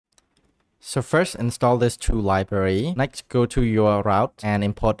So first install this tool library. Next, go to your route and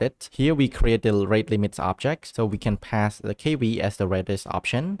import it. Here we create the rate limits object. So we can pass the KV as the radius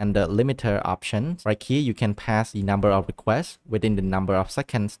option and the limiter option. Right here, you can pass the number of requests within the number of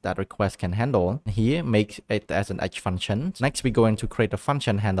seconds that request can handle. Here, make it as an edge function. Next, we're going to create a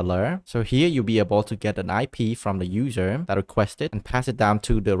function handler. So here you'll be able to get an IP from the user that requested and pass it down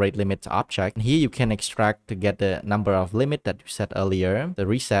to the rate limits object. And here you can extract to get the number of limit that you set earlier, the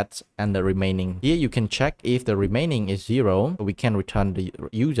resets, and the remaining. Here you can check if the remaining is 0. We can return the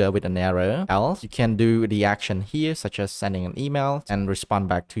user with an error. Else you can do the action here, such as sending an email and respond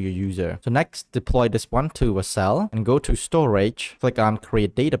back to your user. So next, deploy this one to a cell and go to storage. Click on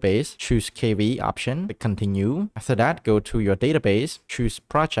create database, choose KV option, click continue. After that, go to your database, choose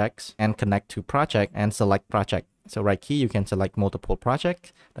projects and connect to project and select project. So right here you can select multiple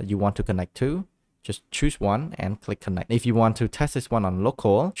projects that you want to connect to. Just choose one and click connect. If you want to test this one on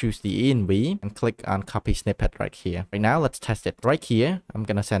local, choose the env and click on copy snippet right here. Right now, let's test it. Right here, I'm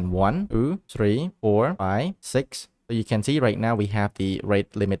gonna send 1, 2, 3, 4, 5, 6. So you can see right now we have the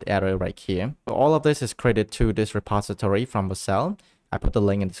rate limit error right here. So all of this is credited to this repository from the cell. I put the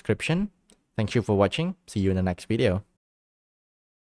link in the description. Thank you for watching. See you in the next video.